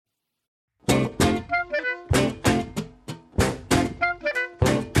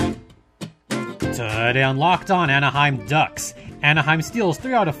Today on Locked On Anaheim Ducks, Anaheim steals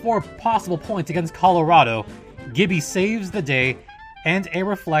 3 out of 4 possible points against Colorado, Gibby saves the day, and a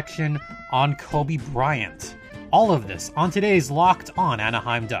reflection on Kobe Bryant. All of this on today's Locked On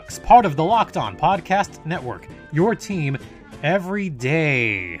Anaheim Ducks, part of the Locked On Podcast Network, your team every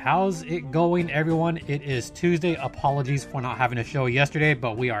day. How's it going, everyone? It is Tuesday. Apologies for not having a show yesterday,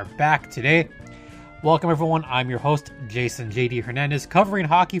 but we are back today. Welcome, everyone. I'm your host, Jason J.D. Hernandez, covering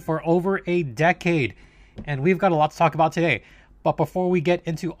hockey for over a decade, and we've got a lot to talk about today. But before we get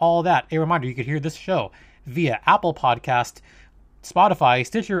into all that, a reminder, you can hear this show via Apple Podcast, Spotify,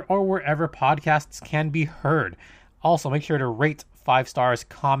 Stitcher, or wherever podcasts can be heard. Also, make sure to rate 5 stars,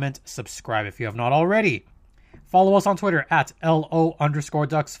 comment, subscribe if you have not already. Follow us on Twitter at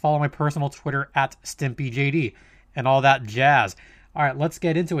LO_Ducks. Follow my personal Twitter at StimpyJD and all that jazz. All right, let's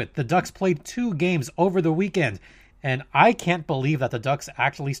get into it. The Ducks played 2 games over the weekend, and I can't believe that the Ducks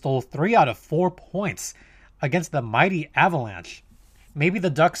actually stole 3 out of 4 points against the mighty Avalanche. Maybe the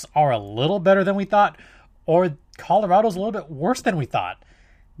Ducks are a little better than we thought, or Colorado's a little bit worse than we thought.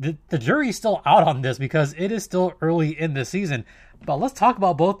 The jury's still out on this because it is still early in the season. But let's talk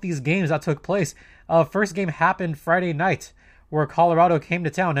about both these games that took place. First game happened Friday night where Colorado came to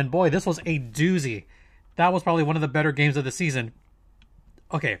town, and boy, this was a doozy. That was probably one of the better games of the season.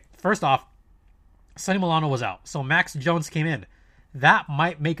 Okay, first off, Sonny Milano was out, so Max Jones came in. That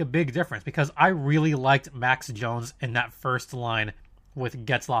might make a big difference because I really liked Max Jones in that first line with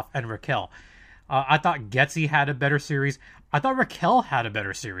Getzlaf and Raquel. I thought Getzy had a better series. I thought Raquel had a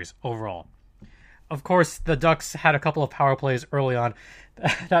better series overall. Of course, the Ducks had a couple of power plays early on.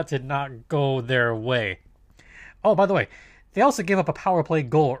 That did not go their way. Oh, by the way, they also gave up a power play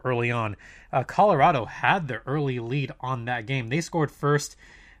goal early on. Colorado had the early lead on that game. They scored first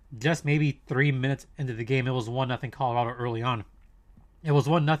just maybe 3 minutes into the game. It was 1-0 Colorado early on. It was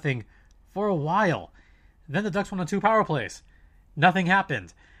 1-0 for a while. Then the Ducks went on 2 power plays. Nothing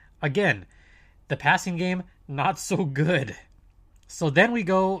happened. Again, the passing game, not so good. So then we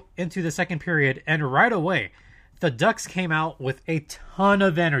go into the second period, and right away, the Ducks came out with a ton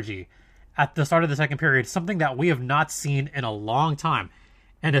of energy at the start of the second period, something that we have not seen in a long time.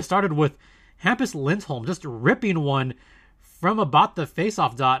 And it started with Hampus Lindholm just ripping one from about the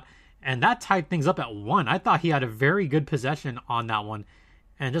faceoff dot, and that tied things up at 1. I thought he had a very good possession on that one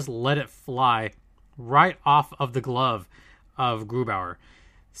and just let it fly right off of the glove of Grubauer.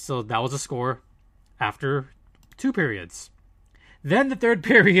 So that was a score after 2 periods. Then the third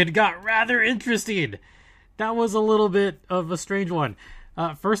period got rather interesting. That was a little bit of a strange one.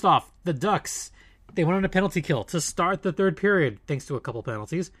 First off, the Ducks, they went on a penalty kill to start the third period, thanks to a couple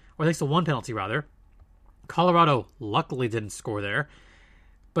penalties, or thanks to one penalty, rather. Colorado luckily didn't score there.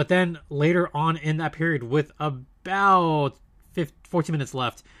 But then later on in that period, with about 14 minutes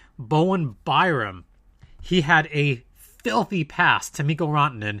left, Bowen Byram, he had a filthy pass to Mikko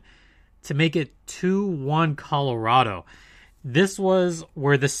Rantanen to make it 2-1 Colorado. This was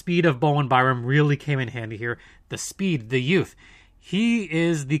where the speed of Bowen Byram really came in handy here. The speed, the youth. He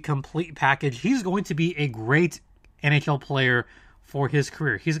is the complete package. He's going to be a great NHL player for his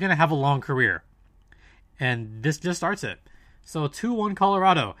career. He's going to have a long career. And this just starts it. So 2-1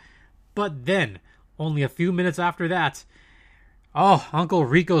 Colorado. But then, only a few minutes after that, Uncle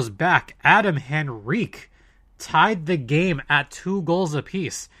Rico's back. Adam Henrique tied the game at 2 goals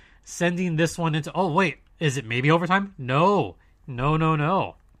apiece, sending this one into... Oh, wait. Is it maybe overtime? No.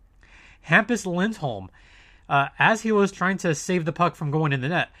 Hampus Lindholm, as he was trying to save the puck from going in the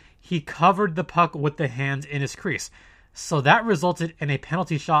net, he covered the puck with the hands in his crease. So that resulted in a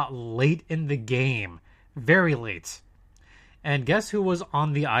penalty shot late in the game. Very late. And guess who was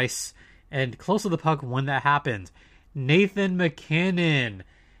on the ice and close to the puck when that happened? Nathan MacKinnon.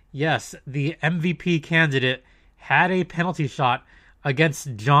 Yes, the MVP candidate had a penalty shot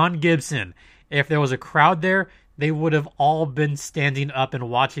against John Gibson. If there was a crowd there, they would have all been standing up and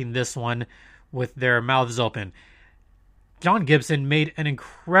watching this one with their mouths open. John Gibson made an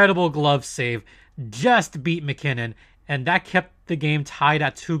incredible glove save, just beat MacKinnon, and that kept the game tied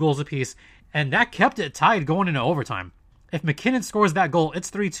at 2 goals apiece, and that kept it tied going into overtime. If MacKinnon scores that goal, it's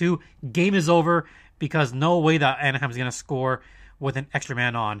 3-2, game is over, because no way that Anaheim's going to score with an extra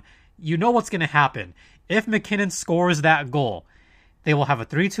man on. You know what's going to happen. If MacKinnon scores that goal, they will have a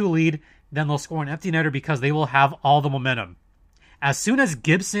 3-2 lead, then they'll score an empty netter because they will have all the momentum. As soon as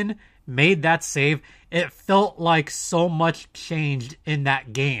Gibson made that save, it felt like so much changed in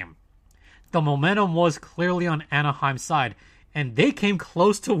that game. The momentum was clearly on Anaheim's side, and they came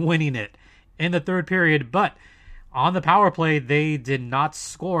close to winning it in the third period, but on the power play, they did not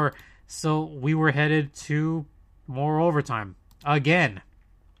score, so we were headed to more overtime. Again,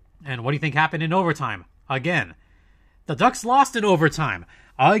 And what do you think happened in overtime? Again. The Ducks lost in overtime.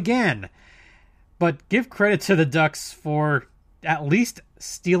 Again. But give credit to the Ducks for at least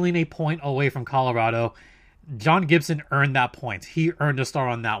stealing a point away from Colorado. John Gibson earned that point. He earned a star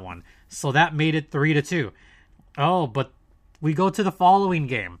on that one. So that made it 3-2. Oh, but we go to the following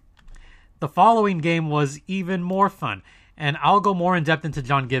game. The following game was even more fun. And I'll go more in depth into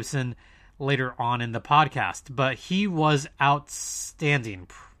John Gibson later on in the podcast. But he was outstanding.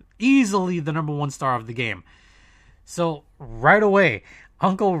 Easily the number one star of the game. So right away,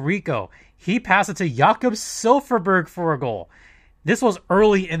 Uncle Rico, he passed it to Jakob Silfverberg for a goal. This was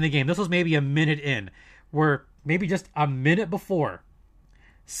early in the game. This was maybe a minute in, where maybe just a minute before,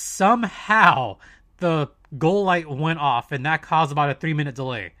 somehow the goal light went off, and that caused about a 3-minute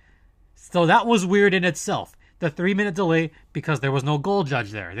delay. So that was weird in itself. The 3-minute delay, because there was no goal judge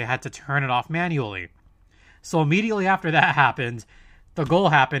there. They had to turn it off manually. So immediately after that happened, the goal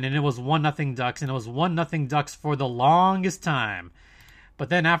happened, and it was 1-0 Ducks, and it was 1-0 Ducks for the longest time. But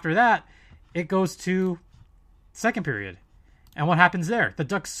then after that, it goes to second period. And what happens there? The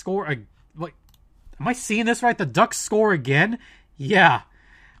Ducks score am I seeing this right? The Ducks score again? Yeah.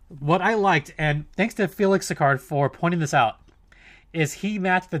 What I liked, and thanks to Felix Sicard for pointing this out, is he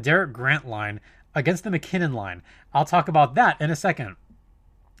matched the Derek Grant line against the McKinnon line. I'll talk about that in a second.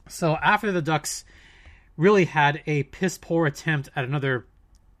 So after the Ducks really had a piss-poor attempt at another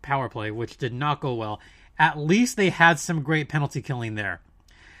power play, which did not go well, at least they had some great penalty killing there.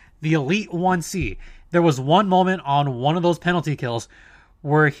 The Elite 1C, there was one moment on one of those penalty kills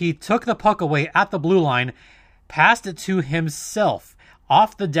where he took the puck away at the blue line, passed it to himself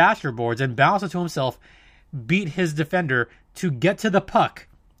off the dasher boards and bounced it to himself, beat his defender to get to the puck.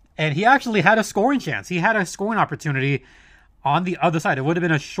 And he actually had a scoring chance. He had a scoring opportunity on the other side. It would have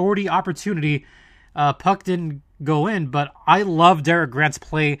been a shorty opportunity. Puck didn't go in, but I love Derek Grant's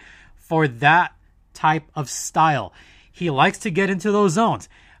play for that type of style. He likes to get into those zones.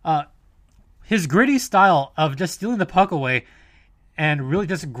 His gritty style of just stealing the puck away and really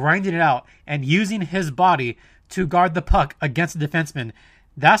just grinding it out and using his body to guard the puck against the defenseman,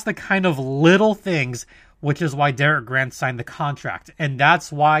 that's the kind of little things which is why Derek Grant signed the contract. And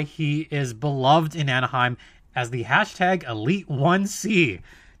that's why he is beloved in Anaheim as the hashtag Elite 1C.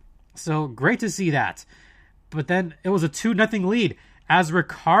 So great to see that. But then it was a 2-0 lead as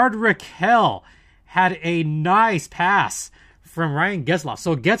Rickard Rakell had a nice pass from Ryan Getzlaf.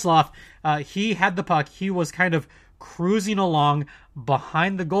 So Getzlaf, he had the puck. He was kind of cruising along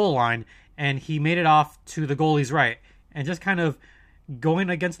behind the goal line, and he made it off to the goalie's right. And just kind of going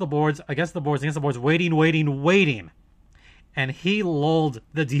against the boards, waiting. And he lulled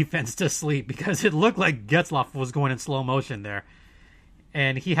the defense to sleep because it looked like Getzlaf was going in slow motion there.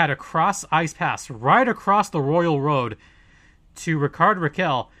 And he had a cross-ice pass right across the Royal Road to Rickard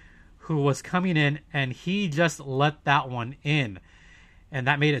Rakell, who was coming in, and he just let that one in. And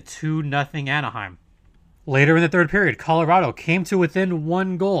that made it 2-0 Anaheim. Later in the third period, Colorado came to within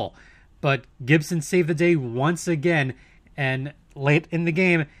one goal, but Gibson saved the day once again, and late in the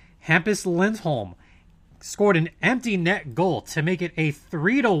game, Hampus Lindholm scored an empty net goal to make it a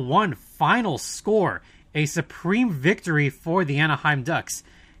 3-1 final score, a supreme victory for the Anaheim Ducks,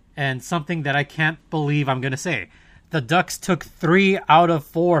 and something that I can't believe I'm going to say. The Ducks took 3 out of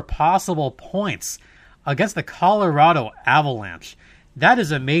 4 possible points against the Colorado Avalanche. That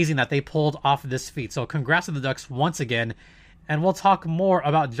is amazing that they pulled off this feat. So congrats to the Ducks once again. And we'll talk more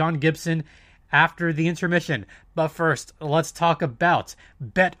about John Gibson after the intermission. But first, let's talk about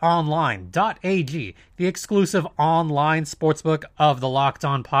BetOnline.ag, the exclusive online sportsbook of the Locked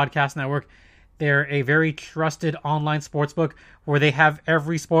On Podcast Network. They're a very trusted online sportsbook where they have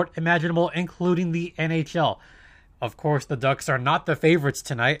every sport imaginable, including the NHL. Of course, the Ducks are not the favorites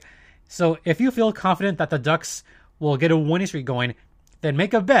tonight. So if you feel confident that the Ducks will get a winning streak going, then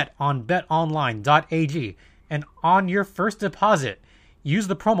make a bet on betonline.ag. And on your first deposit, use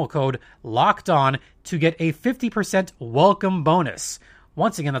the promo code LOCKEDON to get a 50% welcome bonus.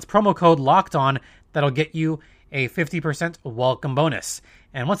 Once again, that's promo code LOCKEDON. That'll get you a 50% welcome bonus.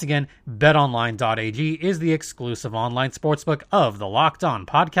 And once again, betonline.ag is the exclusive online sportsbook of the Locked On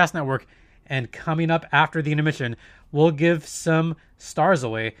Podcast Network. And coming up after the intermission, we'll give some stars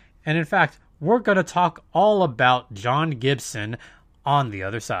away. And in fact, we're going to talk all about John Gibson on the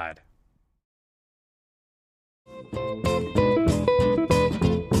other side.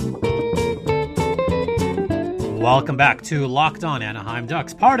 Welcome back to Locked On Anaheim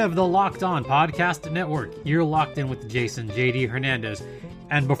Ducks, part of the Locked On Podcast Network. You're locked in with Jason JD Hernandez.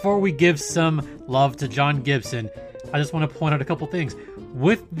 And before we give some love to John Gibson, I just want to point out a couple things.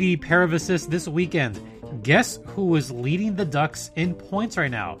 With the pair of assists this weekend, guess who is leading the Ducks in points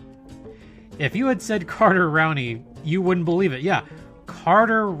right now? If you had said Carter Rowney, you wouldn't believe it. Yeah,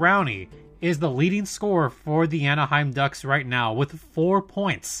 Carter Rowney is the leading scorer for the Anaheim Ducks right now with 4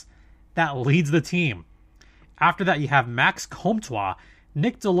 points. That leads the team. After that, you have Max Comtois,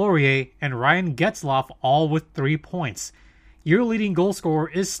 Nick Delorier, and Ryan Getzlaf all with 3 points. Your leading goal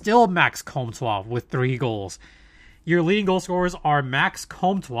scorer is still Max Comtois with 3 goals. Your leading goal scorers are Max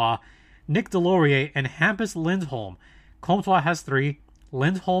Comtois, Nick Delorier, and Hampus Lindholm. Comtois has 3,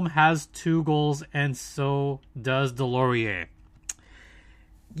 Lindholm has 2 goals, and so does Delorier.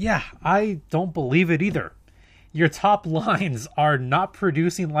 Yeah, I don't believe it either. Your top lines are not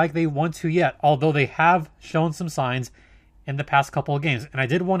producing like they want to yet, although they have shown some signs in the past couple of games. And I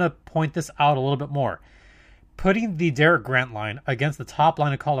did want to point this out a little bit more. Putting the Derek Grant line against the top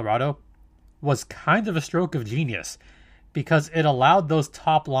line of Colorado was kind of a stroke of genius because it allowed those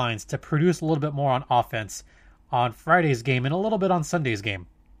top lines to produce a little bit more on offense on Friday's game and a little bit on Sunday's game.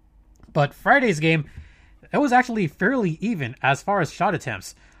 But Friday's game, it was actually fairly even as far as shot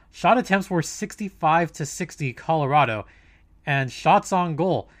attempts. Shot attempts were 65-60 Colorado, and shots on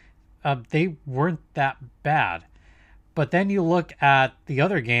goal, they weren't that bad. But then you look at the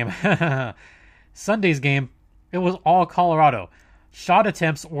other game, Sunday's game, it was all Colorado. Shot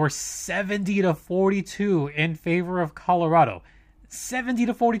attempts were 70-42 in favor of Colorado.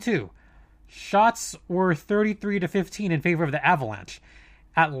 70-42. Shots were 33-15 in favor of the Avalanche.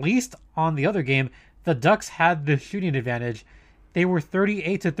 At least on the other game, the Ducks had the shooting advantage. They were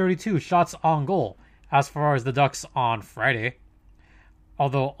 38-32 shots on goal as far as the Ducks on Friday.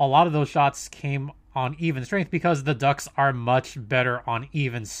 Although a lot of those shots came on even strength because the Ducks are much better on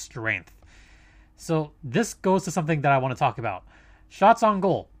even strength. So this goes to something that I want to talk about. Shots on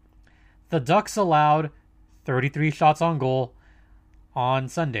goal. The Ducks allowed 33 shots on goal on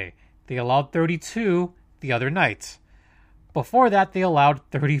Sunday. They allowed 32 the other night. Before that, they allowed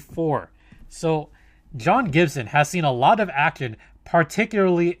 34. So John Gibson has seen a lot of action,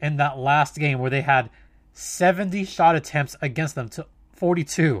 particularly in that last game where they had 70 shot attempts against them to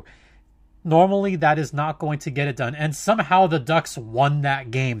 42. Normally, that is not going to get it done. And somehow the Ducks won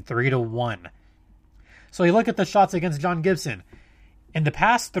that game 3-1. So you look at the shots against John Gibson. In the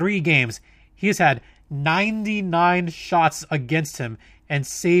past 3 games, he has had 99 shots against him and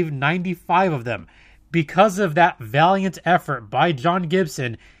saved 95 of them. Because of that valiant effort by John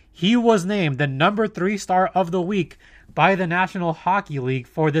Gibson, he was named the number 3 star of the week by the National Hockey League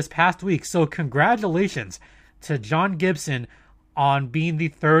for this past week. So congratulations to John Gibson on being the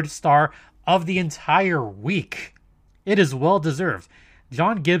 3rd star of the entire week. It is well deserved.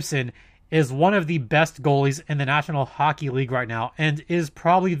 John Gibson is one of the best goalies in the National Hockey League right now and is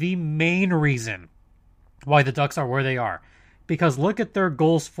probably the main reason why the Ducks are where they are. Because look at their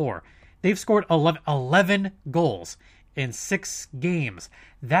goals for. They've scored 11 goals in 6 games.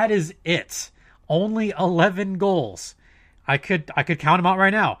 That is it. Only 11 goals. I could count them out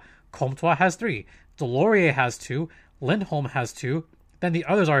right now. Comtois has 3. Delorier has 2. Lindholm has 2. Then the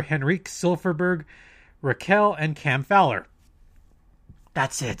others are Henrik Silfverberg, Raquel, and Cam Fowler.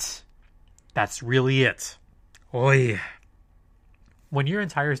 That's it. That's really it. Oy. When your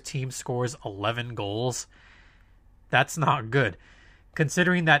entire team scores 11 goals, that's not good.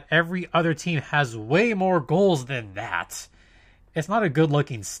 Considering that every other team has way more goals than that, it's not a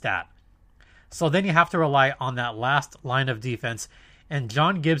good-looking stat. So then you have to rely on that last line of defense, and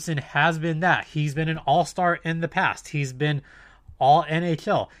John Gibson has been that. He's been an all-star in the past. He's been all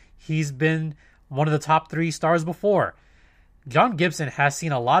NHL. He's been one of the top 3 stars before. John Gibson has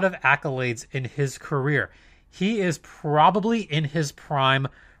seen a lot of accolades in his career. He is probably in his prime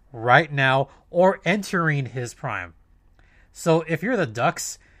right now or entering his prime. So if you're the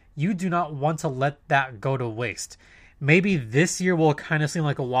Ducks, you do not want to let that go to waste. Maybe this year will kind of seem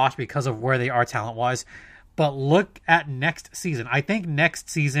like a wash because of where they are talent-wise, but look at next season. I think next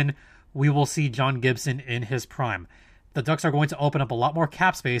season we will see John Gibson in his prime. The Ducks are going to open up a lot more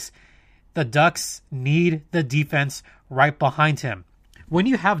cap space. The Ducks need the defense right behind him. When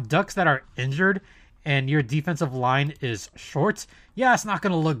you have Ducks that are injured and your defensive line is short, yeah, it's not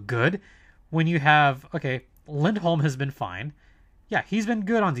going to look good. When you have, Lindholm has been fine. Yeah, he's been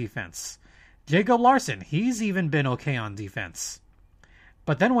good on defense. Jacob Larson, he's even been okay on defense.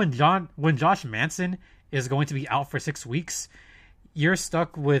 But then when Josh Manson is going to be out for 6 weeks, you're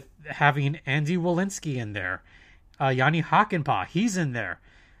stuck with having Andy Welinski in there. Yanni Hakanpää, he's in there.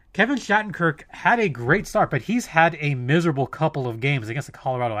 Kevin Shattenkirk had a great start, but he's had a miserable couple of games against the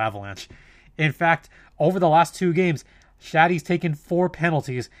Colorado Avalanche. In fact, over the last 2 games, Shatty's taken 4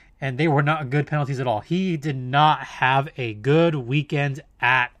 penalties, and they were not good penalties at all. He did not have a good weekend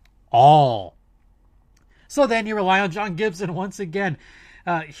at all. So then you rely on John Gibson once again.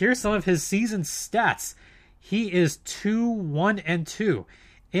 Here's some of his season stats. He is 2-1-2.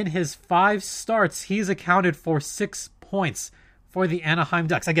 In his 5 starts, he's accounted for 6 points for the Anaheim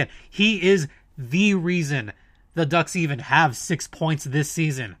Ducks. Again, he is the reason the Ducks even have 6 points this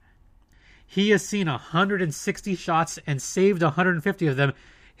season. He has seen 160 shots and saved 150 of them.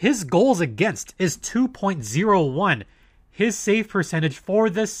 His goals against is 2.01. His save percentage for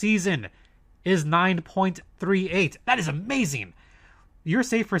this season is 9.38. That is amazing. Your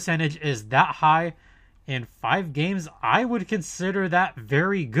save percentage is that high in 5 games. I would consider that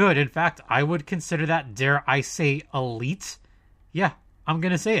very good. In fact, I would consider that, dare I say, elite. Yeah, I'm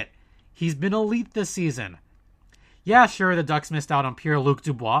going to say it. He's been elite this season. Yeah, sure, the Ducks missed out on Pierre-Luc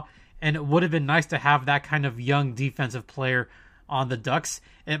Dubois, and it would have been nice to have that kind of young defensive player on the Ducks.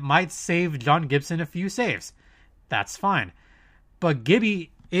 It might save John Gibson a few saves. That's fine. But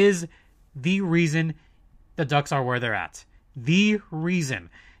Gibby is the reason the Ducks are where they're at. The reason.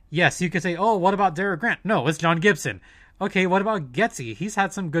 Yes, you could say, oh, what about Derek Grant? No, it's John Gibson. Okay, what about Getzy? He's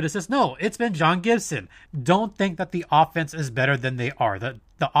had some good assists. No, it's been John Gibson. Don't think that the offense is better than they are. The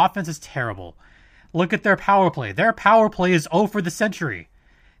offense is terrible. Look at their power play. Their power play is 0 for the century.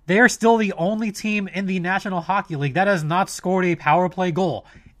 They are still the only team in the National Hockey League that has not scored a power play goal.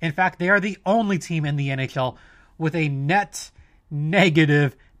 In fact, they are the only team in the NHL with a net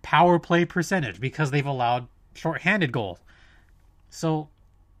negative power play percentage because they've allowed shorthanded goals. So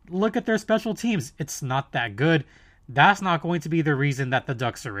look at their special teams. It's not that good. That's not going to be the reason that the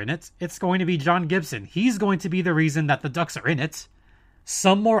Ducks are in it. It's going to be John Gibson. He's going to be the reason that the Ducks are in it.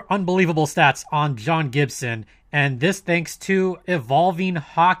 Some more unbelievable stats on John Gibson, and this thanks to Evolving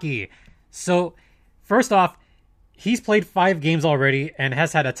Hockey. So, first off, he's played 5 games already and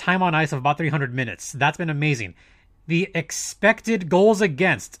has had a time on ice of about 300 minutes. That's been amazing. The expected goals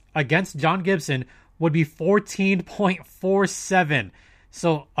against John Gibson would be 14.47.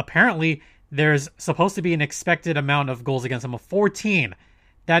 So, apparently, there's supposed to be an expected amount of goals against him of 14.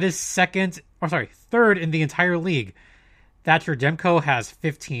 That is third in the entire league. Thatcher Demko has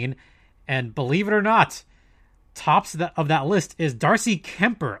 15, and believe it or not, tops of that list is Darcy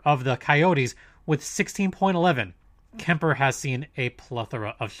Kemper of the Coyotes with 16.11. Kemper has seen a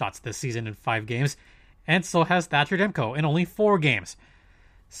plethora of shots this season in 5 games, and so has Thatcher Demko in only 4 games.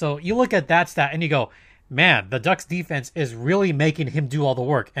 So you look at that stat and you go, man, the Ducks defense is really making him do all the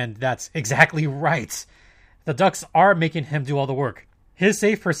work, and that's exactly right. The Ducks are making him do all the work. His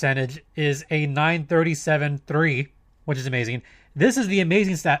save percentage is a .937.3, which is amazing. This is the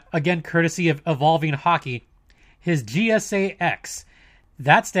amazing stat, again, courtesy of Evolving Hockey. His GSAX,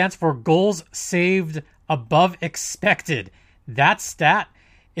 that stands for goals saved above expected. That stat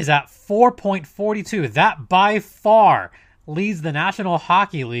is at 4.42. That by far leads the National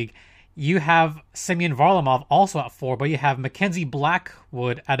Hockey League. You have Semyon Varlamov also at 4, but you have Mackenzie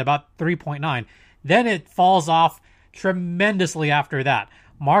Blackwood at about 3.9. Then it falls off tremendously after that.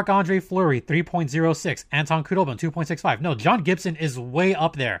 Marc-Andre Fleury, 3.06. Anton Khudobin, 2.65. No, John Gibson is way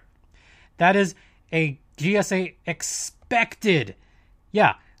up there. That is a GSA expected.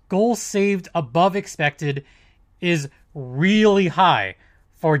 Yeah, goals saved above expected is really high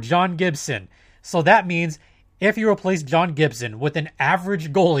for John Gibson. So that means if you replace John Gibson with an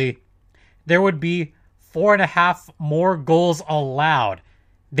average goalie, there would be 4.5 more goals allowed.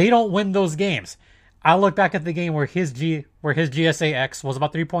 They don't win those games. I look back at the game where his GSAX was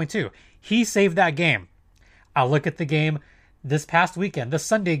about 3.2. He saved that game. I look at the game this past weekend, the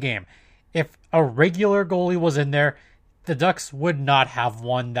Sunday game. If a regular goalie was in there, the Ducks would not have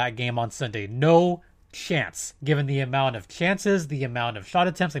won that game on Sunday. No chance, given the amount of chances, the amount of shot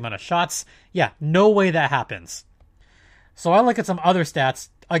attempts, the amount of shots. Yeah, no way that happens. So I look at some other stats,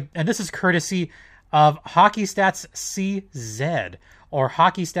 and this is courtesy of Hockey Stats CZ or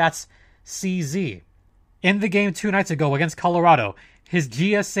Hockey Stats CZ. In the game 2 nights ago against Colorado, his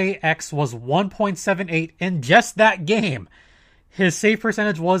GSAX was 1.78 in just that game. His save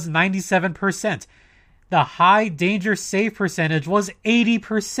percentage was 97%. The high danger save percentage was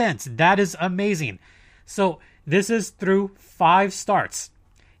 80%. That is amazing. So this is through 5 starts.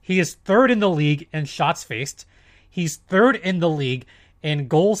 He is 3rd in the league in shots faced. He's 3rd in the league in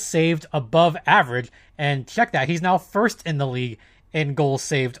goals saved above average. And check that, he's now 1st in the league in goals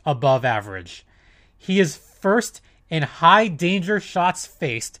saved above average. He is 1st in high danger shots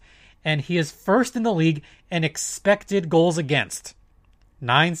faced, and he is 1st in the league in expected goals against.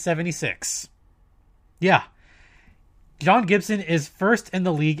 976. Yeah. John Gibson is 1st in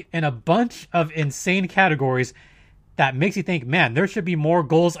the league in a bunch of insane categories that makes you think, man, there should be more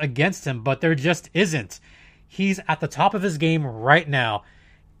goals against him, but there just isn't. He's at the top of his game right now,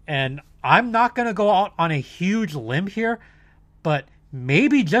 and I'm not going to go out on a huge limb here, but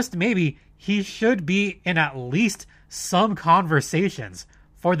maybe, just maybe, he should be in at least some conversations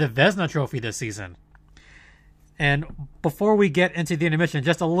for the Vezina Trophy this season. And before we get into the intermission,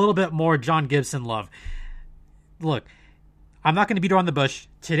 just a little bit more John Gibson love. Look, I'm not going to beat around the bush.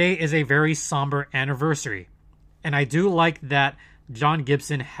 Today is a very somber anniversary. And I do like that John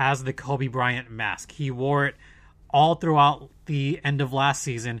Gibson has the Kobe Bryant mask. He wore it all throughout the end of last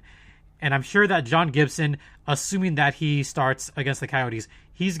season. And I'm sure that John Gibson, assuming that he starts against the Coyotes,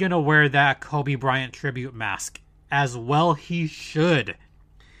 he's going to wear that Kobe Bryant tribute mask. As well he should.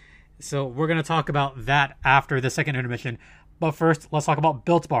 So we're going to talk about that after the second intermission. But first, let's talk about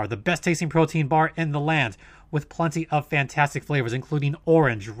Built Bar, the best tasting protein bar in the land, with plenty of fantastic flavors, including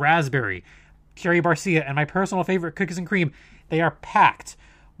orange, raspberry, cherry barcia, and my personal favorite, cookies and cream. They are packed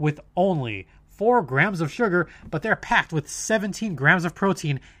with only 4 grams of sugar, but they're packed with 17 grams of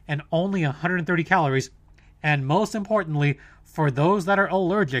protein and only 130 calories. And most importantly, for those that are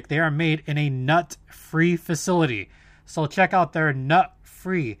allergic, they are made in a nut-free facility. So check out their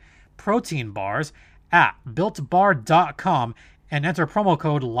nut-free protein bars at BuiltBar.com and enter promo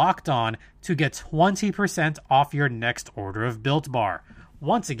code LOCKEDON to get 20% off your next order of Built Bar.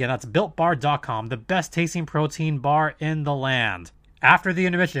 Once again, that's BuiltBar.com, the best tasting protein bar in the land. After the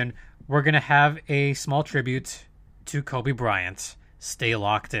intermission, we're going to have a small tribute to Kobe Bryant. Stay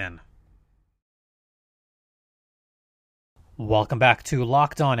locked in. Welcome back to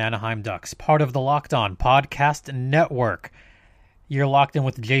Locked On Anaheim Ducks, part of the Locked On Podcast Network. You're locked in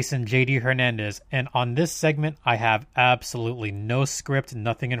with Jason JD Hernandez, and on this segment, I have absolutely no script,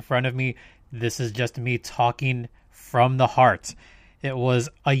 nothing in front of me. This is just me talking from the heart. It was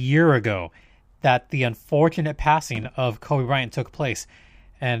a year ago that the unfortunate passing of Kobe Bryant took place.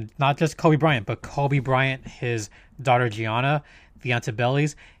 And not just Kobe Bryant, but Kobe Bryant, his daughter Gianna, the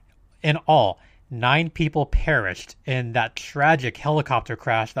Antebellis. In all, 9 people perished in that tragic helicopter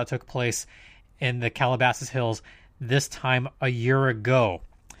crash that took place in the Calabasas Hills this time a year ago.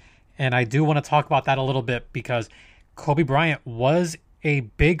 And I do want to talk about that a little bit because Kobe Bryant was a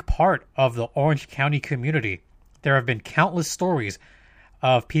big part of the Orange County community. There have been countless stories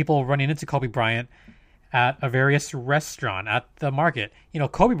of people running into Kobe Bryant at a various restaurant, at the market. You know,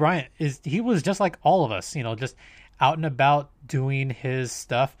 Kobe Bryant he was just like all of us, just out and about doing his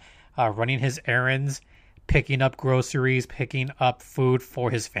stuff, running his errands, picking up groceries, picking up food for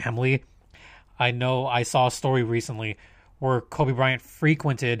his family. I know I saw a story recently where Kobe Bryant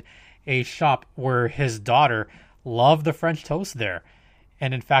frequented a shop where his daughter loved the French toast there.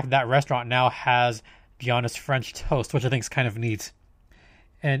 And in fact, that restaurant now has Gianna's French toast, which I think is kind of neat.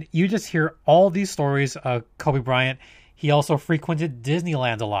 And you just hear all these stories of Kobe Bryant. He also frequented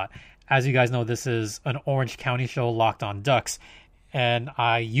Disneyland a lot. As you guys know, this is an Orange County show, Locked On Ducks. And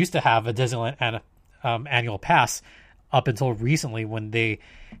I used to have a Disneyland annual pass up until recently when they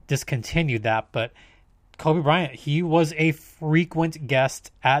discontinued that. But Kobe Bryant, he was a frequent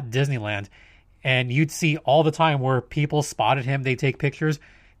guest at Disneyland. And you'd see all the time where people spotted him. They take pictures.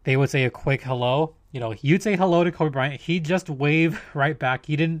 They would say a quick hello. You'd say hello to Kobe Bryant. He'd just wave right back.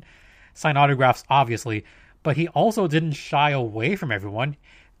 He didn't sign autographs, obviously. But he also didn't shy away from everyone.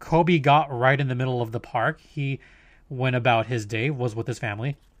 Kobe got right in the middle of the park. He went about his day, was with his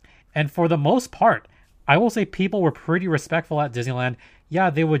family. And for the most part, I will say people were pretty respectful at Disneyland. Yeah,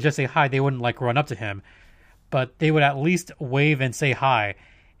 they would just say hi. They wouldn't run up to him. But they would at least wave and say hi.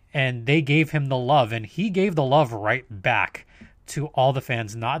 And they gave him the love. And he gave the love right back to all the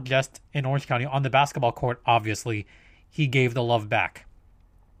fans, not just in Orange County. On the basketball court, obviously, he gave the love back.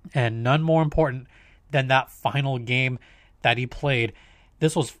 And none more important than that final game that he played.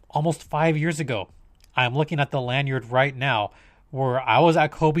 This was almost 5 years ago. I'm looking at the lanyard right now where I was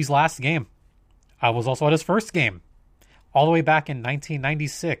at Kobe's last game. I was also at his first game all the way back in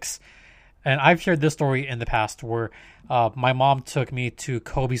 1996. And I've shared this story in the past where my mom took me to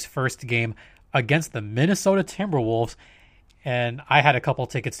Kobe's first game against the Minnesota Timberwolves. And I had a couple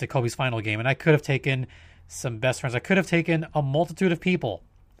tickets to Kobe's final game. And I could have taken some best friends. I could have taken a multitude of people.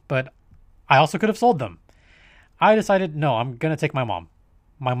 But I also could have sold them. I decided, no, I'm going to take my mom.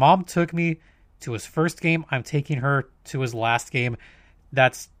 My mom took me to his first game. I'm taking her to his last game.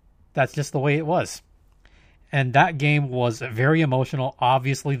 That's just the way it was. And that game was very emotional.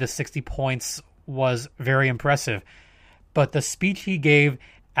 Obviously, the 60 points was very impressive. But the speech he gave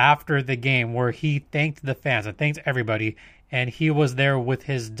after the game where he thanked the fans and thanked everybody, and he was there with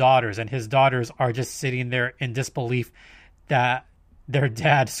his daughters, and his daughters are just sitting there in disbelief that their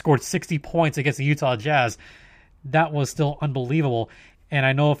dad scored 60 points against the Utah Jazz. That was still unbelievable. And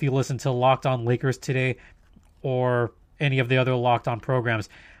I know if you listen to Locked On Lakers today or any of the other Locked On programs,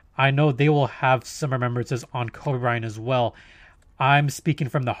 I know they will have some remembrances on Kobe Bryant as well. I'm speaking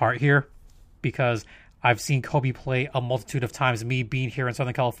from the heart here because I've seen Kobe play a multitude of times, me being here in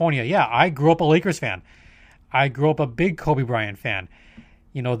Southern California. Yeah, I grew up a Lakers fan. I grew up a big Kobe Bryant fan.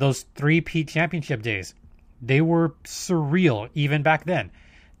 You know, those 3-peat championship days, they were surreal even back then.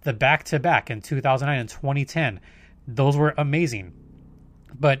 The back-to-back in 2009 and 2010, those were amazing.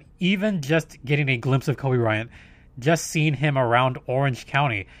 But even just getting a glimpse of Kobe Bryant, just seeing him around Orange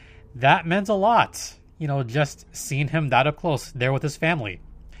County, that meant a lot. You know, just seeing him that up close there with his family.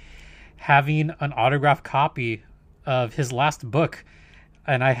 Having an autographed copy of his last book,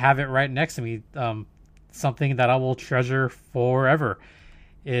 and I have it right next to me, something that I will treasure forever,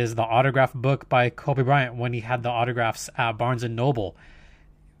 is the autographed book by Kobe Bryant when he had the autographs at Barnes & Noble.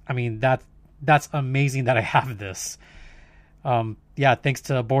 I mean, that's amazing that I have this. Yeah, thanks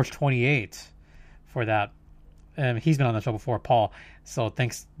to Borch28 for that. He's been on the show before, Paul. So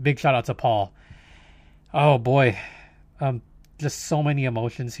thanks, big shout out to Paul. Oh boy, just so many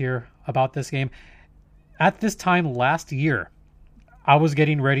emotions here about this game. At this time last year, I was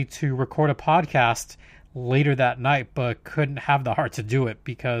getting ready to record a podcast later that night, but couldn't have the heart to do it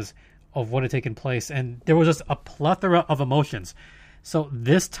because of what had taken place. And there was just a plethora of emotions. So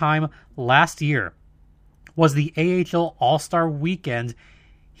this time last year was the AHL All-Star Weekend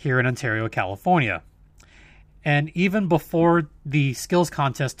here in Ontario, California. And even before the skills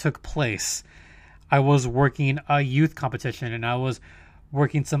contest took place, I was working a youth competition and I was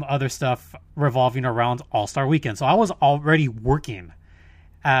working some other stuff revolving around All-Star Weekend. So I was already working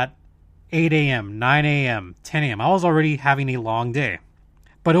at 8 a.m., 9 a.m., 10 a.m. I was already having a long day,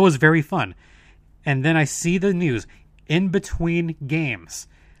 but it was very fun. And then I see the news in between games.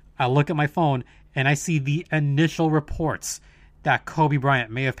 I look at my phone and I see the initial reports that Kobe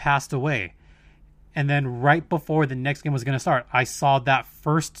Bryant may have passed away. And then right before the next game was going to start, I saw that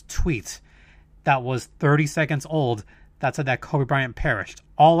first tweet that was 30 seconds old that said that Kobe Bryant perished.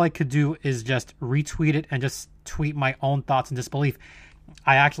 All I could do is just retweet it and just tweet my own thoughts and disbelief.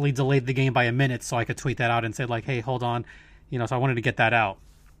 I actually delayed the game by a minute so I could tweet that out and say like, hey, hold on. You know, so I wanted to get that out.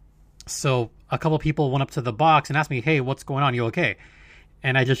 So a couple of people went up to the box and asked me, hey, what's going on? You okay?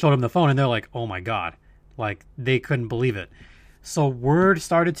 And I just showed them the phone and they're like, oh my God. Like they couldn't believe it. So word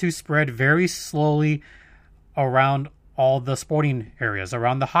started to spread very slowly around all the sporting areas,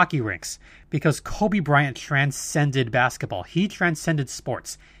 around the hockey rinks, because Kobe Bryant transcended basketball. He transcended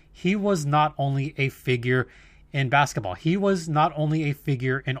sports. He was not only a figure in basketball. He was not only a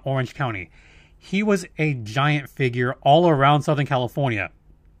figure in Orange County. He was a giant figure all around Southern California.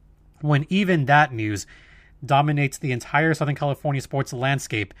 When even that news dominates the entire Southern California sports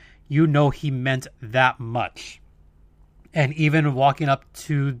landscape, you know he meant that much. And even walking up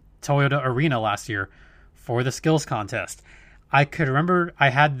to Toyota Arena last year for the skills contest, I could remember I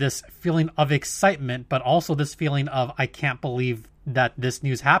had this feeling of excitement, but also this feeling of I can't believe that this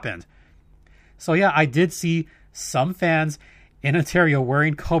news happened. So yeah, I did see some fans in Ontario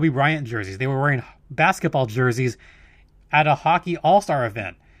wearing Kobe Bryant jerseys. They were wearing basketball jerseys at a hockey all-star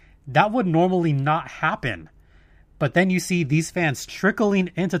event. That would normally not happen. But then you see these fans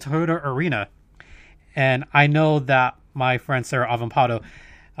trickling into Toyota Arena. And I know that my friend Sarah Avampado,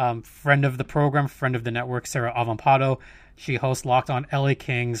 friend of the program, friend of the network, Sarah Avampado, she hosts Locked on LA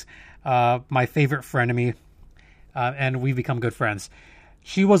Kings, my favorite frenemy, and we've become good friends.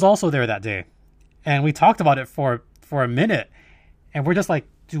 She was also there that day. And we talked about it for a minute. And we're just like,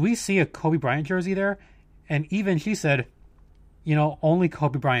 do we see a Kobe Bryant jersey there? And even she said, you know, only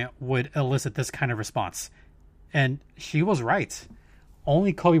Kobe Bryant would elicit this kind of response. And she was right.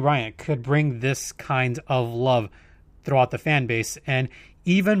 Only Kobe Bryant could bring this kind of love throughout the fan base. And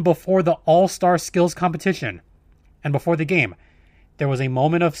even before the All-Star Skills competition and before the game, there was a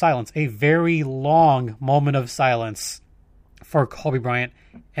moment of silence, a very long moment of silence for Kobe Bryant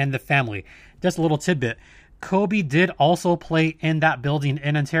and the family. Just a little tidbit. Kobe did also play in that building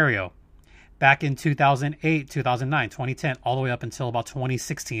in Ontario back in 2008, 2009, 2010, all the way up until about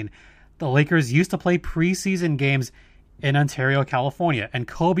 2016. The Lakers used to play preseason games in Ontario, California, and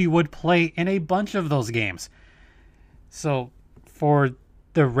Kobe would play in a bunch of those games. So for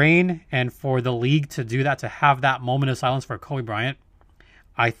the Reign and for the league to do that, to have that moment of silence for Kobe Bryant,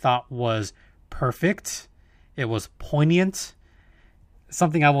 I thought was perfect. It was poignant.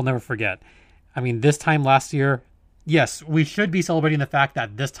 Something I will never forget. I mean, this time last year, yes, we should be celebrating the fact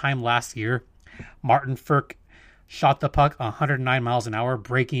that this time last year, Martin Frk shot the puck 109 miles an hour,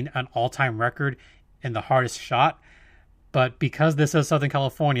 breaking an all-time record in the hardest shot. But because this is Southern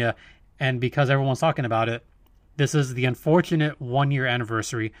California and because everyone's talking about it, this is the unfortunate one-year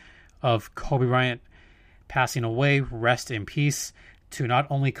anniversary of Kobe Bryant passing away. Rest in peace to not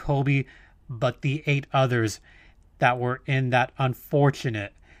only Kobe, but the 8 others that were in that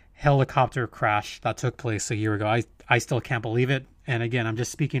unfortunate helicopter crash that took place a year ago. I still can't believe it. And again, I'm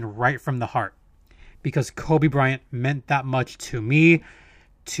just speaking right from the heart because Kobe Bryant meant that much to me,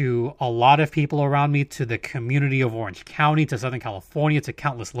 to a lot of people around me, to the community of Orange County, to Southern California, to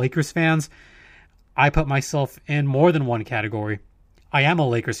countless Lakers fans. I put myself in more than one category. I am a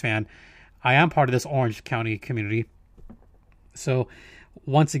Lakers fan. I am part of this Orange County community. So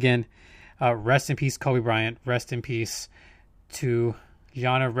once again, rest in peace, Kobe Bryant. Rest in peace to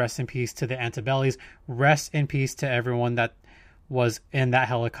Gianna. Rest in peace to the Antebellis. Rest in peace to everyone that was in that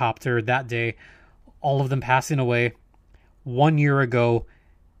helicopter that day. All of them passing away 1 year ago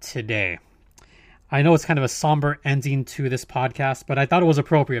today. I know it's kind of a somber ending to this podcast, but I thought it was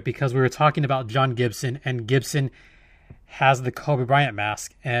appropriate because we were talking about John Gibson, and Gibson has the Kobe Bryant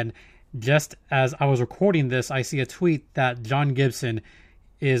mask. And just as I was recording this, I see a tweet that John Gibson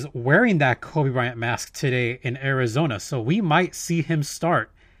is wearing that Kobe Bryant mask today in Arizona. So we might see him start,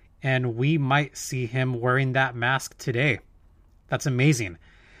 and we might see him wearing that mask today. That's amazing.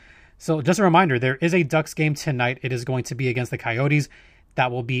 So just a reminder, there is a Ducks game tonight. It is going to be against the Coyotes. That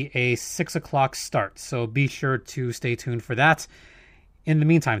will be a 6 o'clock start. So be sure to stay tuned for that. In the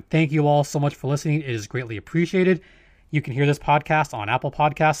meantime, thank you all so much for listening. It is greatly appreciated. You can hear this podcast on Apple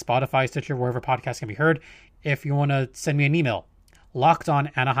Podcasts, Spotify, Stitcher, wherever podcasts can be heard. If you want to send me an email,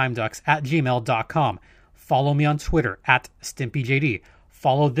 lockedonanaheimducks@gmail.com. Follow me on Twitter @StimpyJD.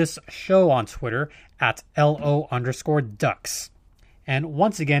 Follow this show on Twitter @LO_Ducks. And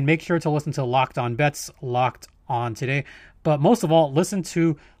once again, make sure to listen to Locked On Bets, Locked On Today. But most of all, listen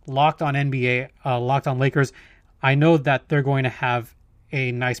to Locked On NBA, Locked On Lakers. I know that they're going to have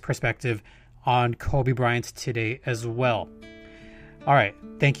a nice perspective on Kobe Bryant today as well. All right.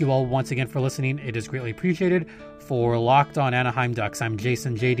 Thank you all once again for listening. It is greatly appreciated. For Locked On Anaheim Ducks, I'm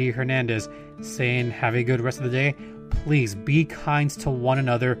Jason JD Hernandez saying have a good rest of the day. Please be kind to one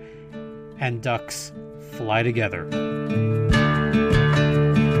another, and Ducks fly together.